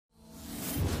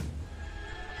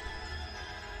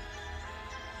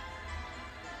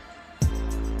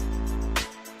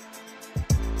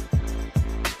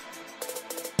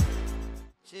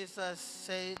Jesus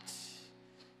said,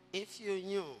 if you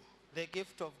knew the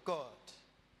gift of God,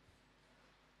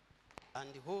 and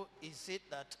who is it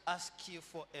that asks you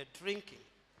for a drinking,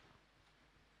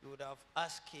 you would have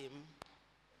asked him,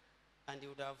 and he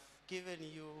would have given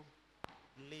you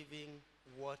living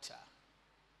water.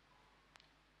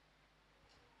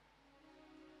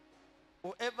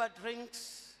 Whoever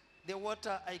drinks the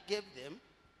water I gave them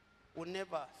will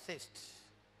never thirst.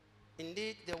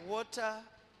 Indeed, the water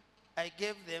I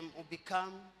gave them will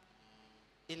become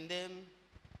in them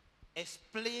a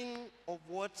spring of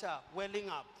water welling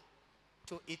up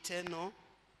to eternal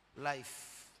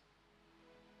life.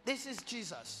 This is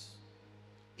Jesus.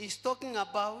 He's talking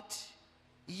about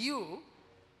you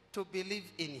to believe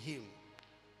in him.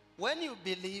 When you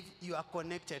believe, you are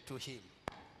connected to him.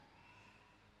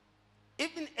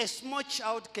 Even a small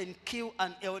child can kill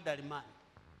an elderly man.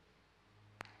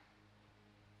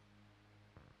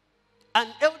 An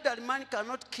elderly man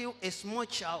cannot kill a small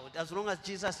child as long as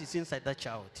Jesus is inside that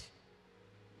child.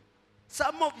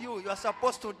 Some of you are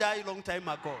supposed to die a long time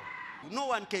ago. No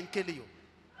one can kill you.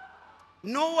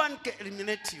 No one can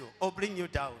eliminate you or bring you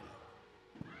down.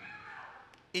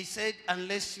 He said,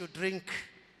 unless you drink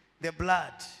the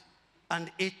blood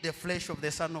and eat the flesh of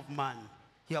the Son of Man,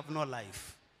 you have no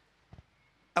life.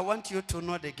 I want you to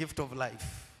know the gift of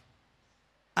life.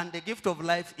 And the gift of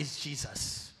life is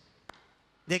Jesus.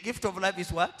 The gift of life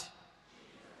is what?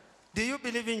 Do you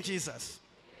believe in Jesus?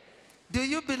 Do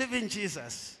you believe in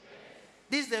Jesus?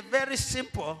 This is a very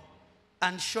simple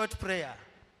and short prayer,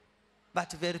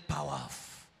 but very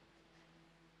powerful.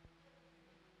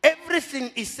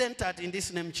 Everything is centered in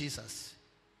this name, Jesus.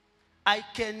 I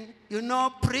can,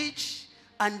 preach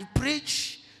and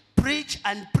preach, preach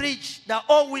and preach the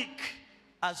whole week.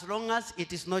 As long as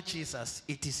it is not Jesus,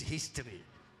 it is history.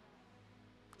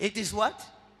 It is what?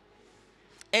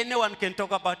 Anyone can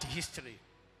talk about history.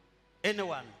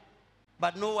 Anyone.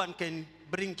 But no one can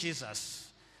bring Jesus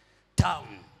down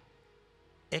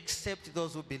except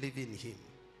those who believe in him.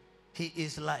 He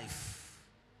is life.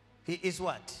 He is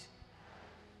what?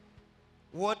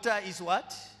 Water is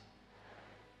what?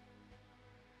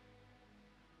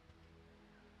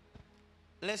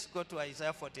 Let's go to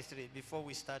Isaiah 43 before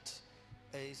we start,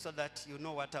 so that you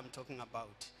know what I'm talking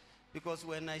about. Because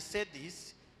when I say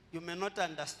this, you may not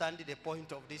understand the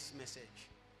point of this message.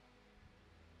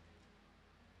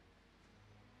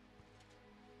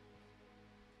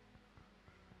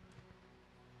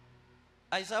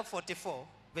 Isaiah 44,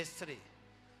 verse 3.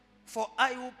 For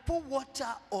I will pour water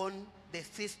on the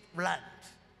thirsty land,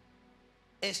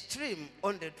 a stream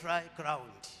on the dry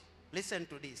ground. Listen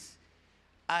to this.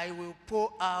 I will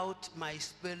pour out my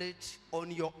spirit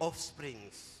on your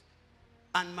offsprings,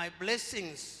 and my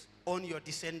blessings on your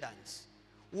descendants.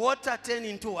 Water turn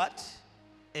into what?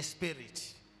 A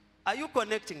spirit. Are you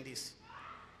connecting this?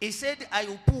 He said, I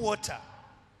will pour water.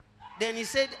 Then he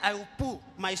said, I will pour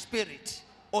my spirit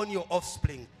on your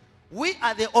offspring. We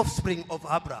are the offspring of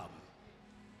Abraham.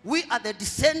 We are the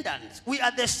descendants. We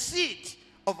are the seed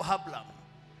of Abraham.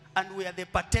 And we are the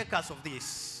partakers of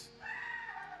this.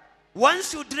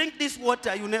 Once you drink this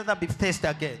water, you'll never be thirsty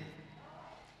again.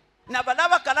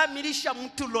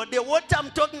 The water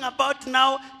I'm talking about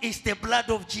now is the blood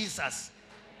of Jesus.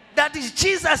 That is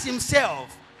Jesus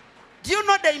himself. Do you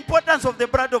know the importance of the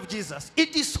blood of Jesus?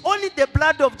 It is only the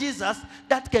blood of Jesus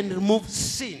that can remove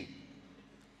sin.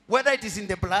 Whether it is in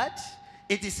the blood,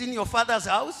 it is in your father's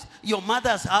house, your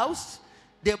mother's house,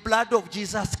 the blood of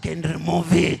Jesus can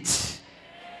remove it.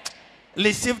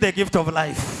 Receive the gift of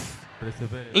life.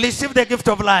 Receive the gift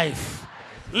of life.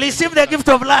 Receive the gift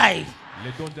of life.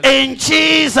 In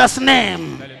Jesus'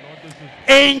 name.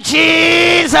 In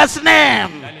Jesus'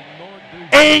 name.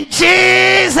 In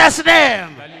Jesus'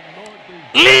 name.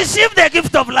 Receive the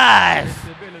gift of life.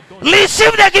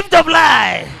 Receive the gift of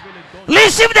life.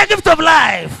 Receive the gift of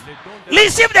life.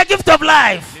 Receive the gift of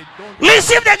life.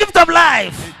 Receive the gift of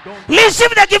life.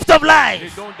 Receive the gift of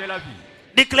life.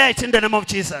 Declare it in the name of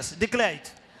Jesus. Declare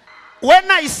it.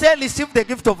 When I say receive the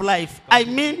gift of life, I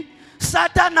mean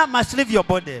Satan must leave your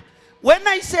body. When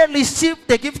I say receive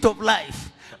the gift of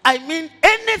life, I mean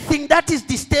anything that is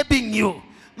disturbing you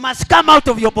must come out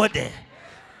of your body.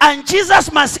 And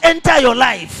Jesus must enter your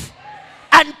life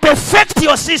and perfect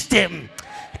your system.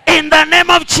 In the name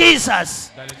of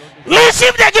Jesus.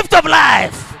 Receive the gift of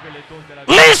life.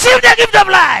 Receive the gift of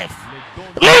life.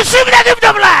 Receive the gift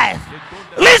of life.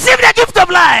 Receive the gift of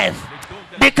life.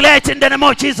 Declare it in the name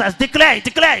of Jesus. Declare it.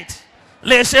 Declare it.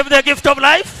 Receive the gift of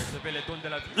life.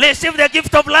 Receive the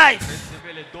gift of life.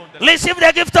 Receive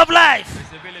the gift of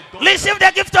life. Receive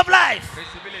the gift of life.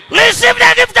 Receive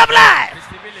the gift of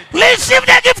life. Receive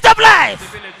the gift of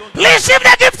life. Receive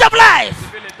the gift of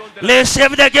life.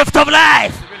 Receive the gift of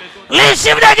life.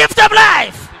 Receive the gift of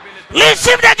life.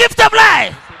 Receive the gift of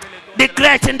life.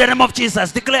 Declare it in the name of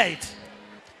Jesus. Declare it.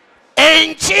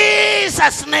 In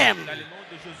Jesus' name.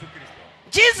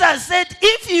 Jesus said,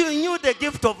 if you knew the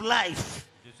gift of life,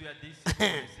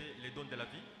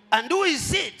 and who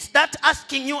is it that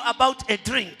asking you about a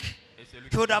drink?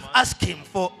 You would have asked him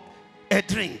for a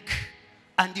drink,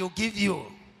 and he'll give you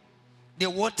the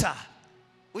water,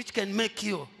 which can make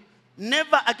you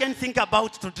never again think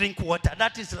about to drink water.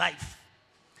 That is life.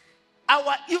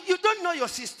 You don't know your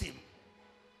system.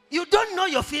 You don't know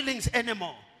your feelings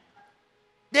anymore.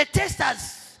 The test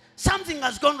has, something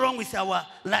has gone wrong with our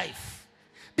life.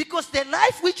 Because the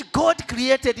life which God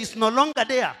created is no longer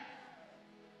there.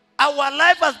 Our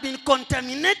life has been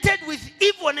contaminated with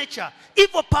evil nature,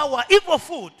 evil power, evil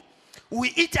food.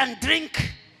 We eat and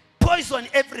drink poison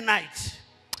every night.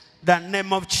 The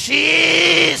name of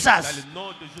Jesus.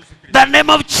 The name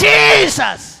of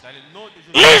Jesus.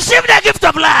 Receive the gift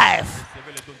of life.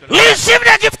 Receive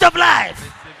the gift of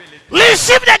life.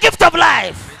 Receive the gift of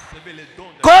life.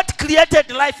 God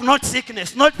created life, not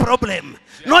sickness, not problem,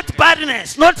 not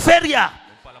barrenness, not failure.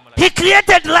 He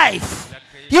created life.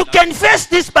 You can face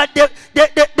this, but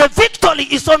the victory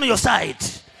is on your side.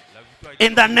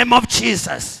 In the name of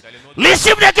Jesus.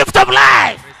 Receive the gift of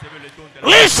life.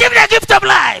 Receive the gift of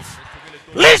life.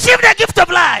 Receive the gift of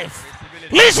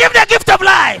life. Receive the gift of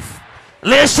life.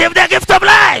 Receive the gift of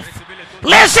life.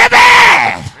 Receive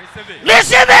it.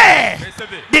 Receive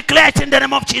it. Declare it in the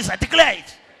name of Jesus. Declare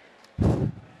it.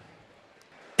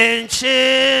 In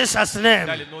Jesus' name.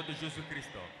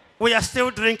 We are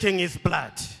still drinking his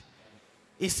blood.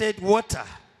 He said, water,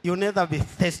 you'll never be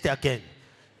thirsty again.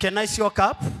 Can I see your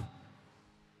cup?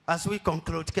 As we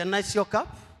conclude, can I see your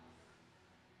cup?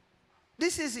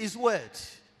 This is his word.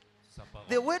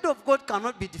 The word of God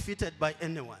cannot be defeated by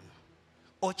anyone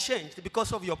or changed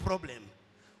because of your problem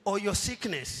or your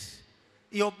sickness,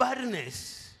 your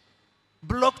barrenness,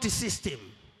 blocked system.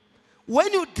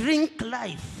 When you drink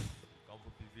life,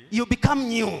 you become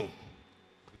new.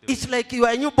 It's like you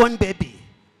are a newborn baby.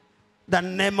 The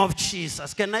name of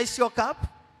Jesus. Can I see your cup?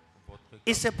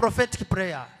 It's a prophetic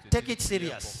prayer. Take it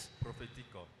serious.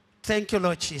 Thank you,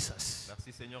 Lord Jesus.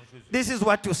 This is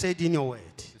what you said in your word.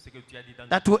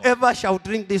 That whoever shall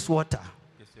drink this water,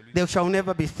 they shall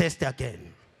never be thirsty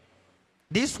again.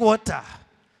 This water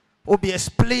will be a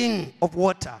spring of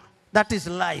water. That is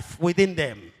life within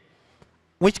them,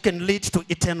 which can lead to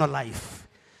eternal life.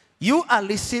 You are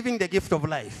receiving the gift of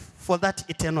life for that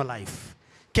eternal life.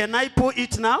 Can I pour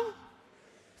it now?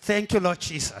 Thank you, Lord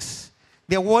Jesus.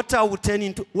 The water will turn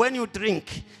into, when you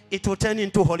drink, it will turn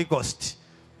into Holy Ghost.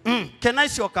 Can I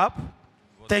see your cup?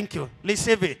 Thank you.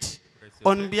 Receive it.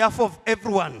 On behalf of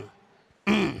everyone.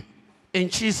 In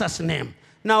Jesus' name.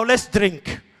 Now let's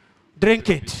drink. Drink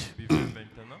it.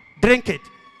 Drink it.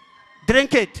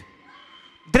 Drink it.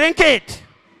 Drink it.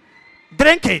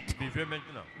 Drink it.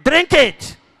 Drink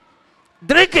it.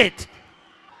 Drink it.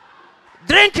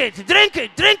 Drink it. Drink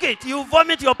it. Drink it. You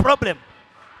vomit your problem.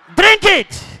 Drink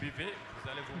it.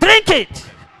 Drink it.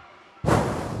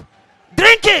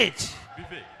 Drink it.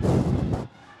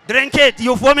 Drink it.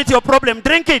 You vomit your problem.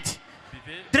 Drink it.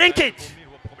 Drink it.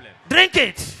 Drink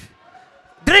it.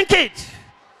 Drink it.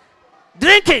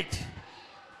 Drink it.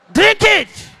 Drink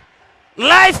it.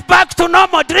 Life back to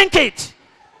normal. Drink it.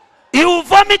 You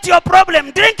vomit your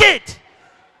problem. Drink it.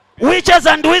 Witches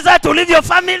and wizards to leave your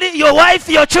family, your wife,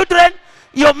 your children,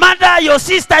 your mother, your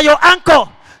sister, your uncle,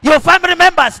 your family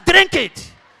members. Drink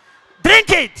it. Drink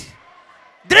it.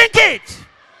 Drink it.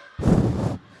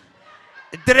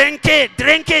 Drink it.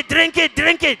 Drink it. Drink it.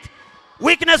 Drink it.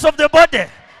 Weakness of the body.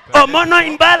 Hormonal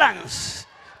imbalance.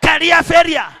 Career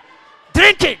failure.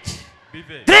 Drink it.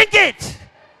 Drink it.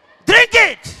 Drink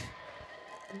it.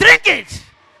 Drink it.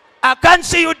 I can't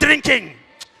see you drinking.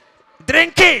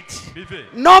 Drink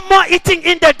it. No more eating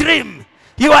in the dream.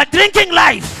 You are drinking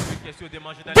life. Drink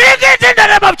it in the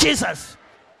name of Jesus.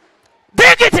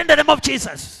 Drink it in the name of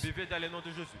Jesus.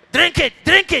 Drink it.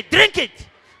 Drink it. Drink it.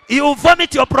 You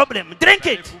vomit your problem. Drink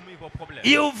it.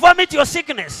 You vomit your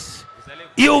sickness.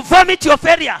 You vomit your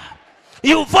failure.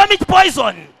 You vomit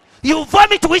poison. You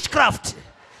vomit witchcraft.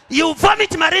 You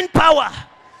vomit marine power.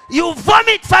 You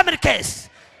vomit family case.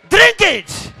 Drink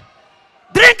it.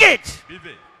 Drink it.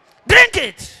 Drink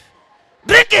it.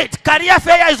 Drink it. Career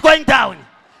failure is going down.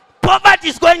 Poverty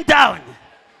is going down.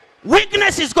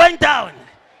 Weakness is going down.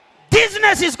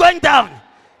 Dizziness is going down.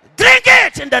 Drink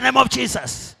it in the name of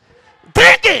Jesus.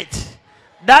 Drink it.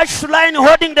 That line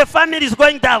holding the family is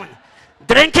going down.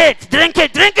 Drink it, drink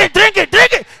it, drink it, drink it,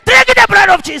 drink it. Drink it, the blood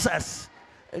of Jesus.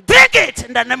 Drink it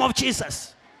in the name of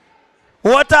Jesus.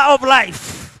 Water of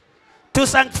life to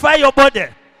sanctify your body,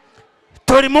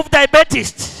 to remove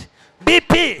diabetes,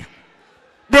 BP.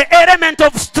 The element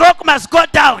of stroke must go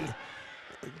down.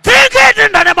 Drink it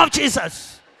in the name of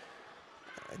Jesus.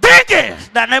 Drink it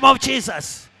in the name of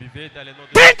Jesus.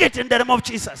 Drink it in the name of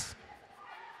Jesus.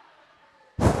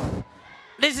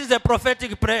 This is a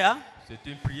prophetic prayer.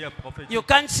 You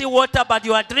can't see water, but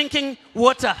you are drinking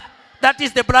water. That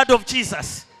is the blood of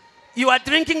Jesus. You are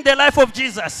drinking the life of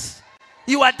Jesus.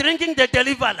 You are drinking the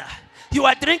deliverer. You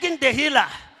are drinking the healer.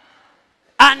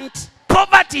 And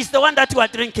poverty is the one that you are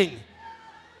drinking.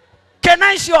 Can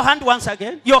I see your hand once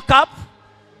again? Your cup.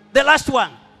 The last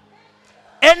one.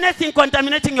 Anything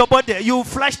contaminating your body, you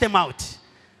flush them out.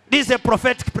 This is a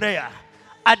prophetic prayer.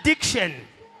 Addiction.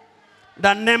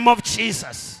 The name of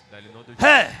Jesus.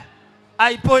 Hey,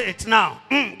 I pour it now.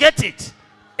 Get it.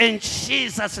 In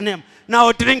Jesus' name.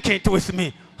 Now drink it with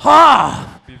me.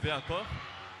 Ah.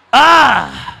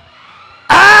 Ah.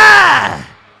 Ah.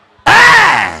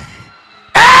 Ah.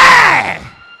 Ah.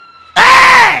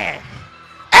 Ah.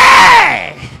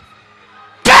 Ah.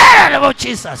 Get out of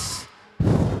Jesus.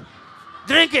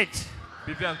 Drink it.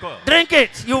 Drink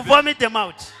it. You vomit them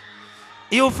out.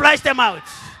 You flush them out.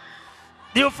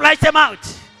 You flush them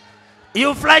out.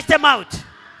 You flush them out.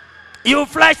 You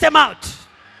flush them out.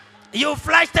 You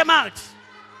flush them out.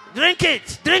 Drink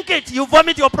it. Drink it. You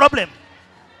vomit your problem.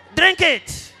 Drink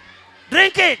it.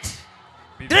 Drink it.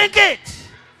 Drink it.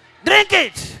 Drink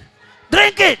it.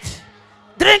 Drink it.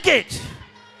 Drink it.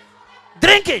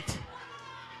 Drink it.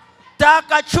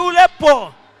 Takachule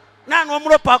po.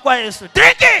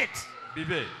 Drink it.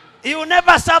 You will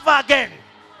never suffer again.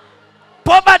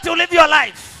 Poverty will live your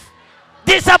life.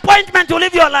 Disappointment will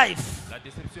live your life.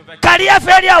 Career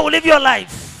failure will live your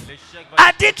life.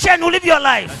 Addiction will live your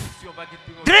life.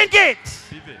 Drink it.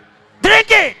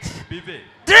 Drink it.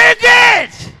 Drink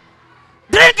it.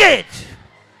 Drink it.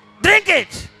 Drink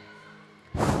it.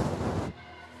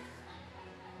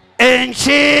 In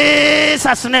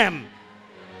Jesus' name.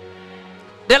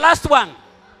 The last one.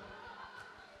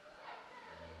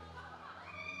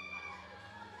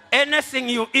 Anything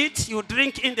you eat, you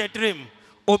drink in the dream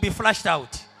will be flushed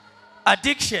out.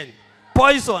 Addiction,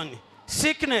 poison,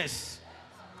 sickness,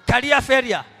 career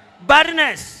failure,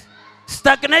 barrenness,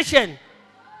 stagnation.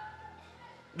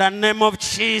 The name of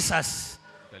Jesus.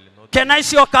 Can I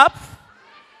see your cup?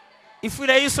 If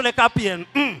we use the cup here.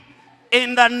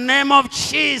 In the name of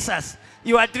Jesus.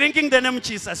 You are drinking the name of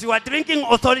Jesus. You are drinking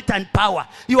authority and power.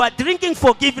 You are drinking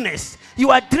forgiveness.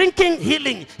 You are drinking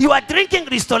healing. You are drinking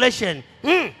restoration.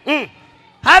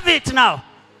 Have it now.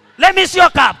 Let me see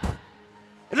your cup.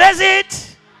 Raise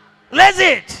it. Raise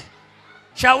it.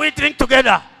 Shall we drink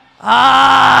together?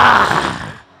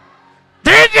 Ah.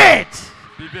 Drink it.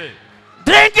 Drink it.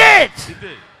 Drink it.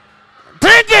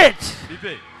 Drink it.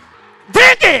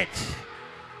 Drink it.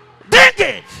 Drink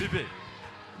it.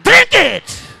 Drink it.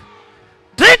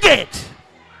 Drink it.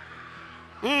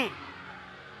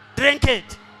 Drink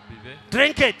it.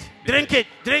 Drink it.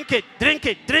 Drink it. Drink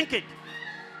it. Drink it.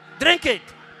 Drink it.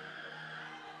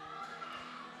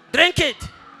 Drink it.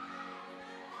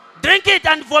 Drink it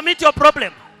and vomit your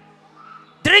problem.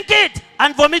 Drink it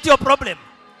and vomit your problem.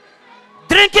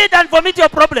 Drink it and vomit your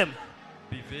problem.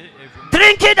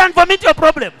 Drink it and vomit your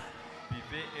problem.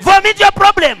 Vomit your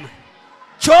problem.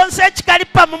 Chonse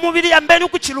chikalipa mu mubiri yambenu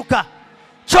kuchiluka.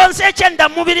 Chonse chenda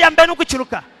mu mubiri yambenu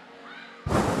kuchiluka.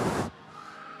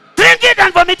 Drink it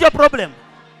and vomit your problem.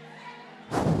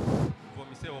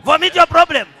 Vomit your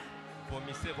problem.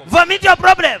 Vomit your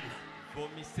problem.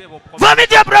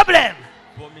 Vomit your problem.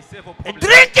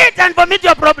 Drink it and vomit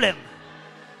your problem.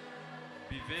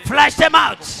 Flush them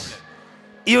out.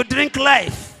 You drink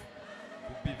life.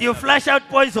 You flush out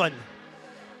poison.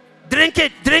 Drink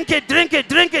it, drink it, drink it,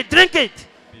 drink it, drink it.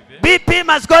 BP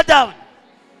must go down.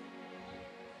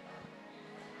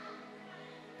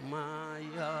 My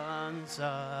hands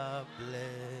are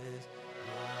blessed.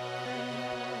 My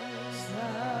hands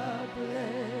are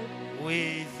blessed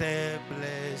with the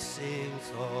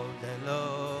blessings of the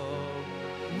Lord.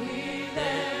 With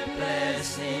the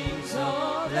blessings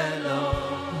of the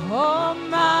Lord. Oh,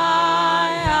 my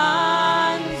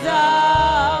hands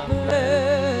are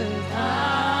blessed.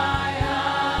 My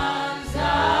hands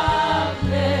are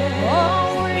blessed.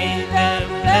 Oh, with the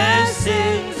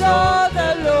blessings of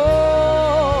the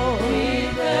Lord.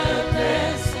 With the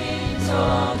blessings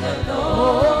of the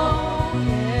Lord.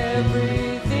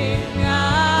 Everything I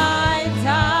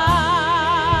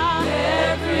touch.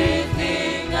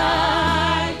 Everything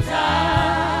I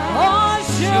touch. Oh,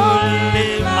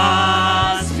 surely my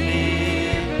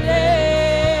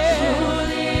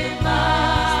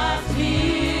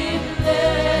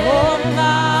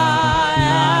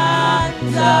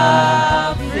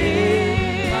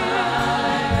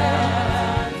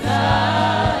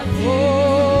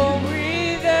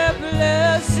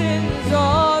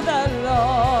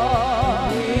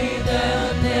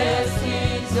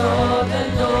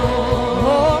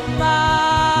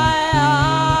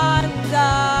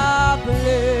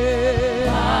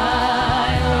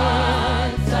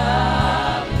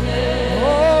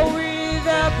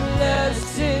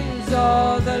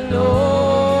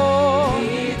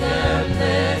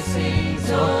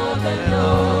the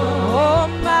Lord. Oh,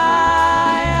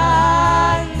 my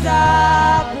hands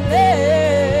are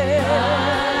blessed.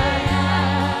 My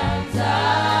hands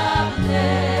are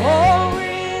blessed. Oh,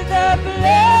 with the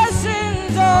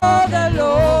blessings of the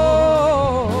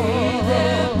Lord. With the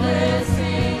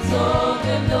blessings of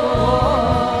the Lord.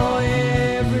 Oh,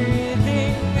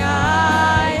 everything I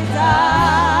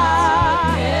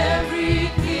done.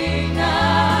 Everything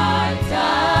I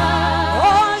done.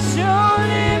 Oh,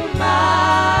 surely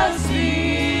must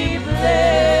be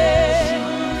blessed.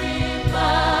 Surely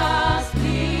must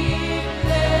be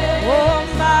blessed. Oh,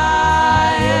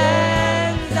 my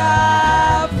hands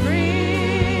are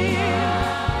free.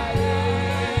 My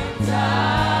hands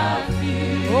are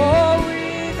free. Oh,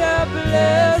 with the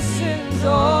blessings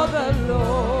of the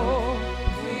Lord.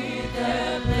 With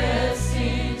the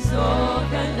blessings of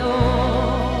the Lord.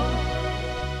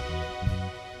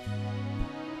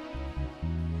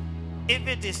 If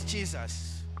it is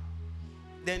Jesus,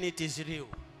 then it is real.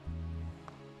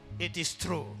 It is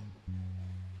true.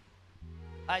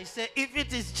 I say, if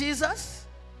it is Jesus,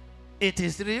 it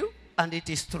is real and it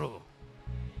is true.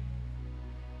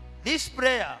 This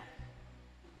prayer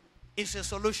is a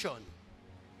solution.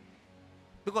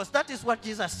 Because that is what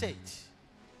Jesus said.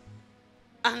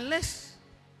 Unless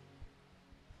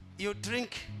you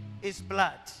drink his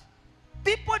blood.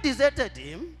 People deserted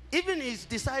him, even his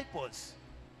disciples.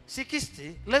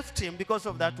 60 left him because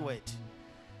of that word.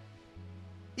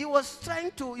 He was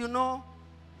trying to,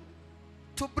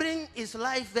 to bring his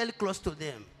life very close to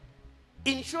them.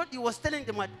 In short, he was telling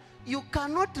them that you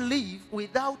cannot live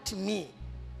without me.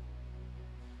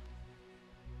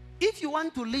 If you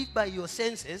want to live by your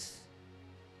senses,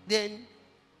 then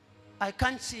I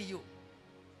can't see you.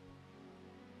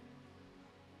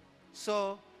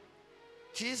 So,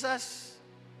 Jesus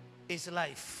is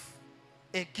life,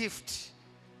 a gift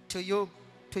to you,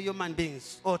 to human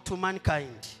beings, or to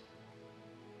mankind.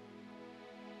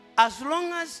 As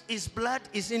long as his blood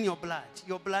is in your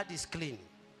blood is clean.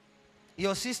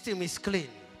 Your system is clean.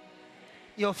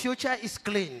 Your future is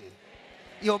clean.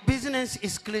 Your business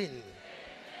is clean.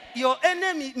 Your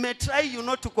enemy may try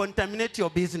not to contaminate your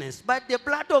business, but the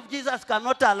blood of Jesus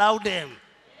cannot allow them.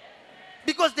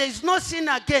 Because there is no sin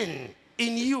again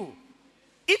in you.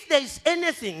 If there is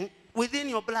anything within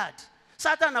your blood,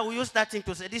 Satan will use that thing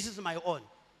to say, this is my own.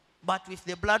 But with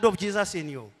the blood of Jesus in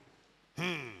you,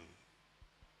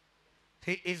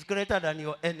 he is greater than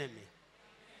your enemy.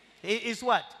 He is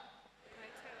what?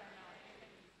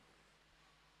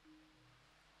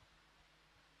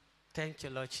 Thank you,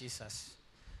 Lord Jesus.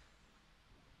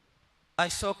 I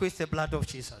soak with the blood of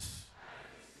Jesus.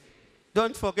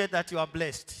 Don't forget that you are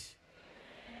blessed.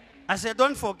 I said,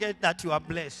 don't forget that you are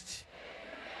blessed.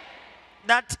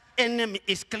 That enemy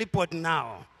is crippled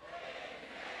now.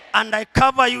 And I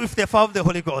cover you with the fire of the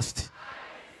Holy Ghost.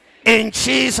 In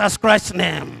Jesus Christ's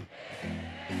name.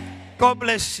 God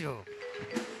bless you.